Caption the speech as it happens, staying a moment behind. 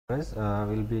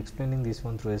We'll be explaining this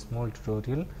one through a small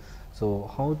tutorial. So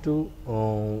how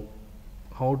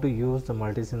to use the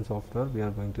Multisim software we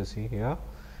are going to see here,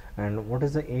 and what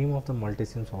is the aim of the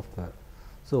Multisim software.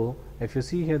 So if you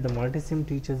see here, the Multisim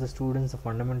teaches the students the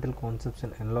fundamental concepts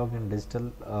in analog and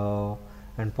digital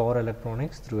and power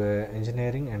electronics through a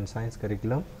engineering and science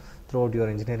curriculum, throughout your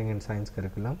engineering and science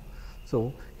curriculum.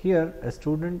 So here a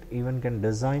student even can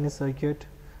design a circuit,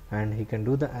 and he can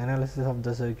do the analysis of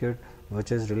the circuit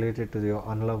which is related to the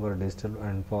analog or digital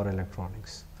and power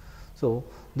electronics. So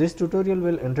this tutorial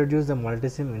will introduce the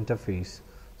Multisim interface.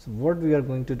 So what we are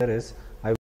going to do is,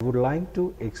 I would like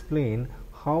to explain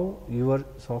how your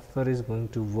software is going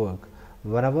to work.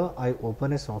 Whenever I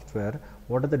open a software,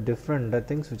 what are the different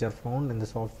things which are found in the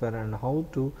software, and how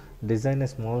to design a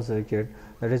small circuit.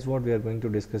 That is what we are going to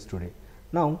discuss today.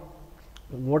 Now,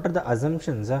 what are the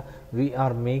assumptions we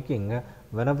are making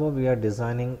whenever we are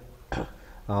designing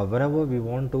whenever we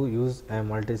want to use a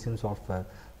Multisim software?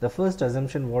 The first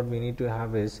assumption what we need to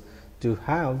have is to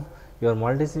have your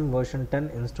Multisim version 10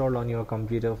 installed on your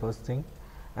computer first thing,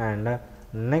 and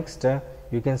next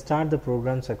you can start the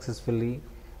program successfully.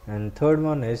 And third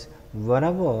one is,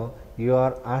 whenever you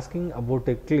are asking about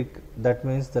a click, that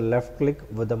means the left click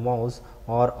with the mouse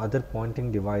or other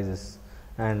pointing devices.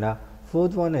 And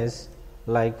fourth one is,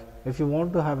 like if you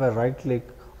want to have a right click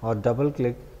or double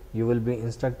click, you will be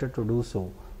instructed to do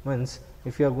so. Means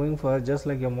if you are going for just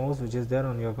like your mouse which is there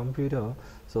on your computer,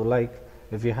 so like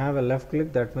if you have a left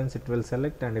click, that means it will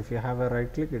select, and if you have a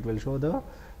right click, it will show the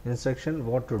instruction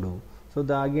what to do. So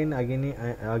the again I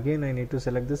need to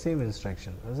select the same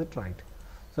instruction. Is it right?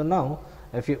 So now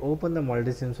if you open the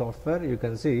Multisim software, you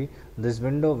can see this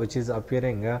window which is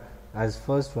appearing as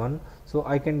first one. So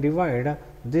I can divide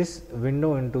this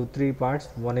window into three parts.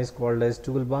 One is called as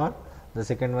toolbar, the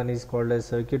second one is called as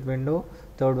circuit window,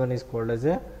 third one is called as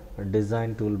a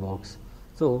design toolbox.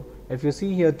 So if you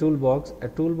see here toolbox, a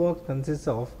toolbox consists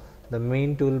of the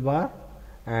main toolbar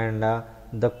and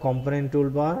the component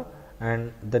toolbar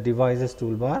and the devices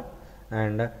toolbar.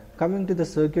 And coming to the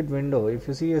circuit window, if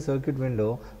you see a circuit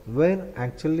window where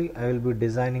actually I will be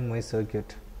designing my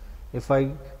circuit. If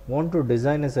I want to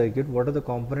design a circuit, what are the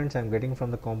components I am getting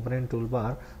from the component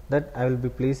toolbar, that I will be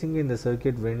placing in the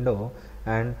circuit window,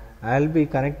 and I will be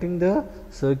connecting the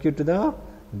circuit to the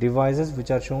devices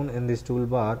which are shown in this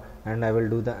toolbar, and I will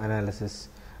do the analysis.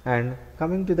 And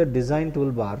coming to the design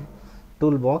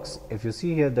toolbox, if you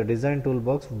see here the design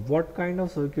toolbox, what kind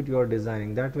of circuit you are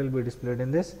designing, that will be displayed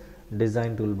in this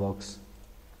design toolbox.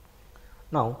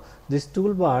 Now these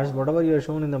toolbars, whatever you are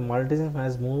shown in the Multisim,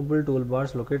 has movable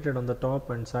toolbars located on the top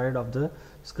and side of the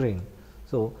screen.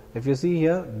 So if you see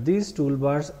here, these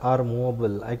toolbars are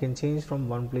movable. I can change from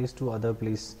one place to other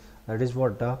place. That is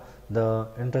what the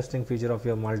interesting feature of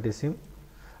your Multisim.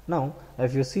 Now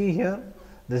if you see here,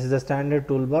 this is the standard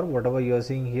toolbar. Whatever you are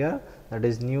seeing here, that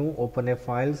is new, open a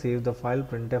file, save the file,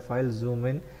 print a file, zoom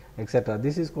in, etc.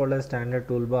 This is called as standard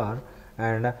toolbar.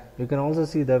 And you can also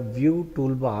see the view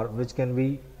toolbar, which can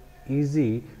be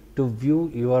easy to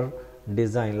view your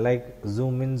design, like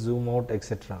zoom in, zoom out,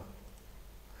 etc.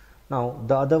 Now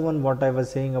the other one what I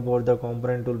was saying about the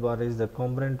component toolbar is the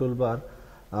component toolbar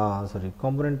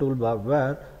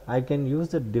where I can use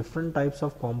the different types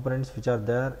of components which are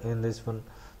there in this one,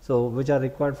 so which are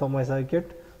required for my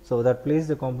circuit. So that place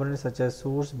the components such as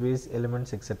source, base,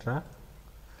 elements, etc.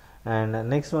 And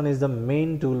next one is the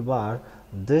main toolbar.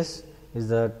 This is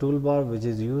the toolbar which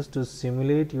is used to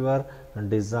simulate your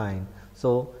design.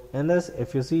 So in this,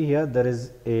 if you see here, there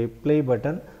is a play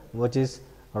button which is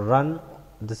run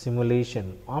the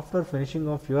simulation. After finishing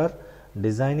of your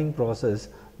designing process,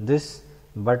 this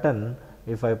button,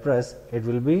 if I press, it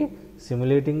will be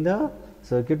simulating the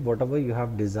circuit whatever you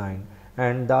have designed.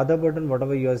 And the other button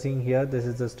whatever you are seeing here, this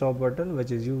is the stop button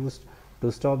which is used to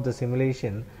stop the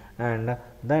simulation, and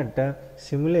that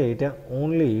simulate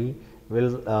only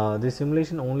will this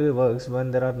simulation only works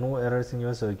when there are no errors in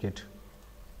your circuit.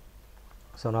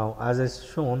 So now as is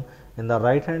shown in the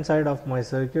right hand side of my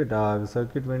circuit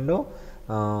window,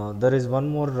 there is one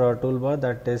more toolbar,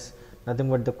 that is nothing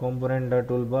but the component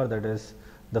toolbar, that is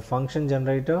the function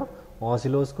generator,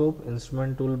 oscilloscope,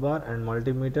 instrument toolbar, and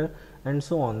multimeter, and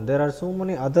so on. There are so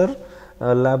many other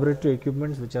laboratory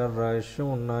equipments which are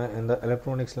shown in the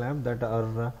electronics lab that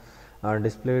are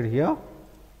displayed here.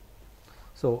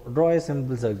 So draw a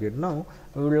simple circuit. Now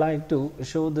we would like to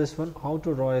show this one, how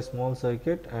to draw a small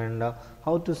circuit and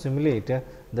how to simulate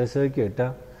the circuit.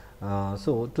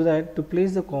 So to that, to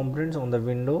place the components on the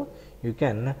window, you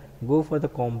can go for the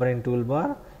component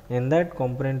toolbar. In that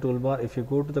component toolbar, if you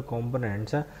go to the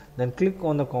components, then click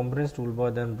on the components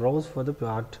toolbar, then browse for the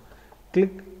part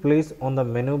click place on the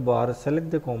menu bar, select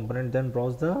the component, then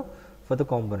browse for the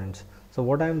components. So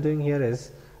what I am doing here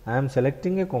is I am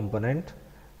selecting a component,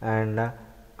 and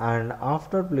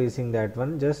after placing that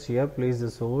one, just here place the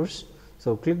source.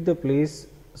 So click the place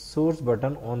source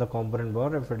button on the component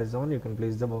bar. If it is on, you can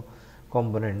place the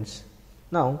components.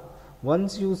 Now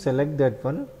once you select that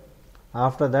one,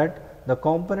 after that the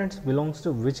components belongs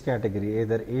to which category,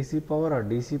 either AC power or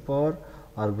DC power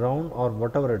or ground or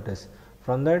whatever it is.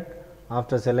 From that,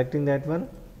 after selecting that one,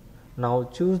 now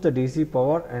choose the DC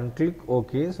power and click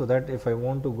OK, so that if I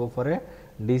want to go for a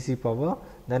DC power,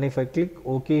 then if I click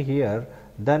OK here,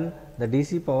 then the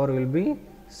DC power will be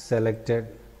selected.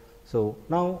 So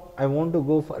now I want to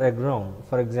go for a ground,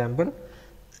 for example,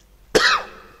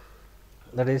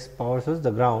 that is power source,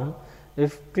 the ground.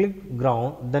 If click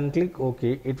ground, then click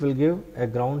OK, it will give a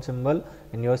ground symbol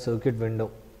in your circuit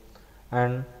window.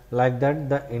 And like that,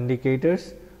 the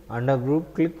indicators under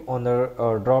group, click on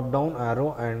the drop down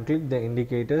arrow and click the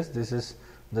indicators. This is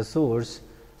the source.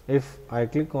 If I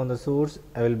click on the source,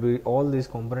 I will be, all these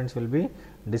components will be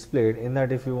displayed. In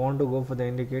that, if you want to go for the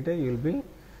indicator, you will be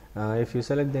if you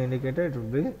select the indicator, it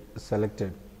will be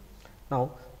selected.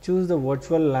 Now choose the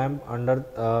virtual lamp under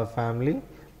family.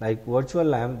 Like virtual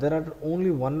lamp, there are only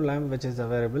one lamp which is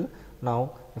available.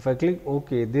 Now if I click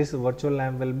OK, this virtual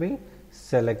lamp will be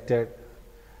selected.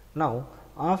 Now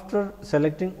after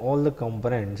selecting all the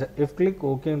components, if click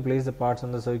OK and place the parts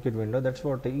on the circuit window, that's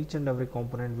what each and every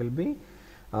component will be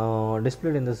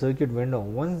displayed in the circuit window.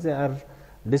 Once they are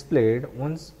displayed,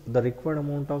 once the required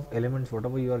amount of elements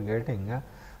whatever you are getting,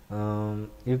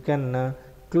 you can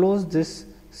close this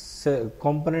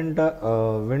component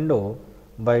window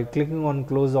by clicking on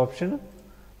close option.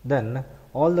 Then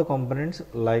all the components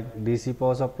like DC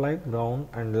power supply, ground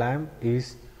and lamp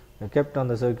is kept on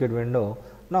the circuit window.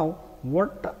 Now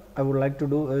what I would like to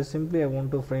do is simply I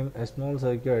want to frame a small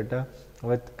circuit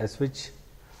with a switch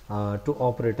to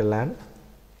operate a lamp.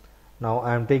 Now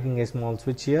I am taking a small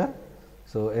switch here.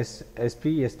 So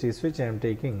SPST switch I am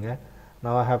taking.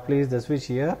 Now I have placed the switch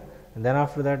here, and then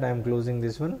after that I am closing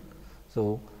this one.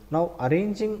 So now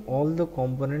arranging all the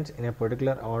components in a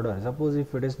particular order. Suppose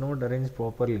if it is not arranged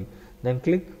properly, then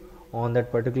click on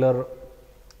that particular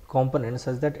component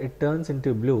such that it turns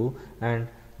into blue, and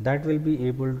that will be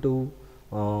able to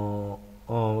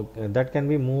that can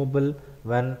be movable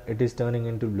when it is turning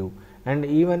into blue. And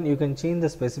even you can change the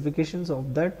specifications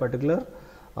of that particular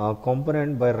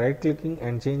component by right clicking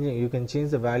and changing. You can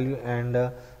change the value and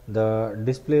the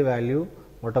display value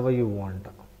whatever you want.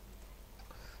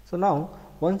 So now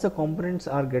once the components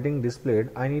are getting displayed,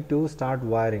 I need to start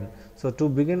wiring. So to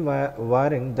begin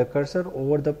wiring, the cursor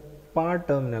over the part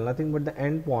terminal, nothing but the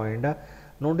end point,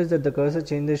 notice that the cursor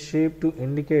changes shape to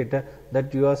indicate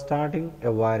that you are starting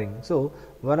a wiring. So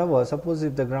whenever, suppose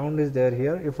if the ground is there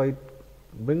here, if I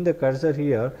bring the cursor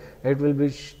here, it will be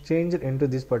changed into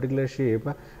this particular shape,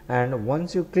 and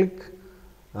once you click,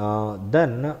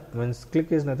 then means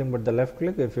click is nothing but the left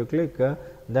click. If you click,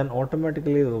 then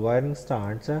automatically the wiring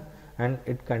starts and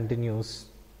it continues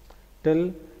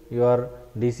till your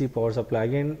DC power supply.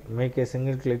 Again make a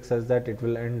single click such that it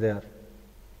will end there.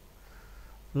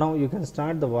 Now you can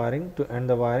start the wiring. To end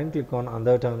the wiring, click on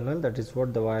other terminal. That is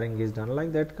what the wiring is done.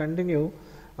 Like that, continue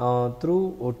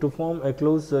through to form a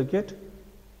closed circuit.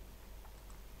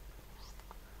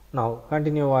 Now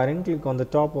continue wiring, click on the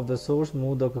top of the source,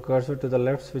 move the cursor to the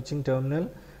left switching terminal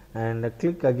and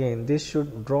click again. This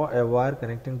should draw a wire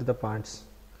connecting to the parts.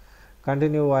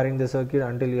 Continue wiring the circuit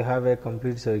until you have a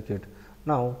complete circuit.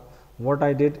 Now what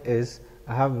I did is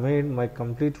I have made my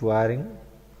complete wiring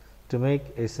to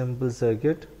make a simple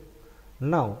circuit.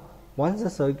 Now once the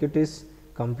circuit is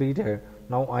completed,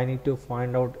 now I need to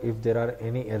find out if there are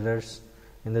any errors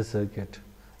in the circuit.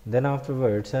 Then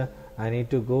afterwards I need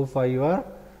to go for your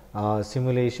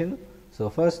simulation. So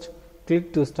first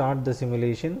click to start the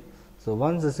simulation. So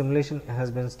once the simulation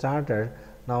has been started,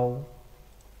 now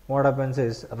what happens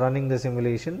is running the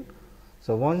simulation.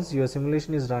 So once your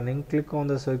simulation is running, click on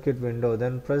the circuit window,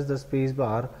 then press the space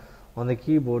bar on the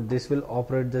keyboard. This will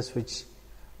operate the switch.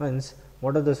 Means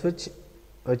what are the switch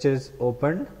which is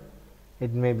opened,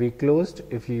 it may be closed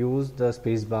if you use the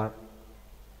space bar.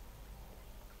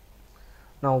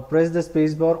 Now press the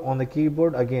space bar on the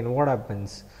keyboard. Again what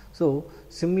happens? So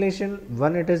simulation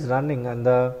when it is running, on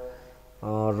the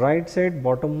right side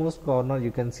bottommost corner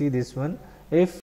you can see this one. If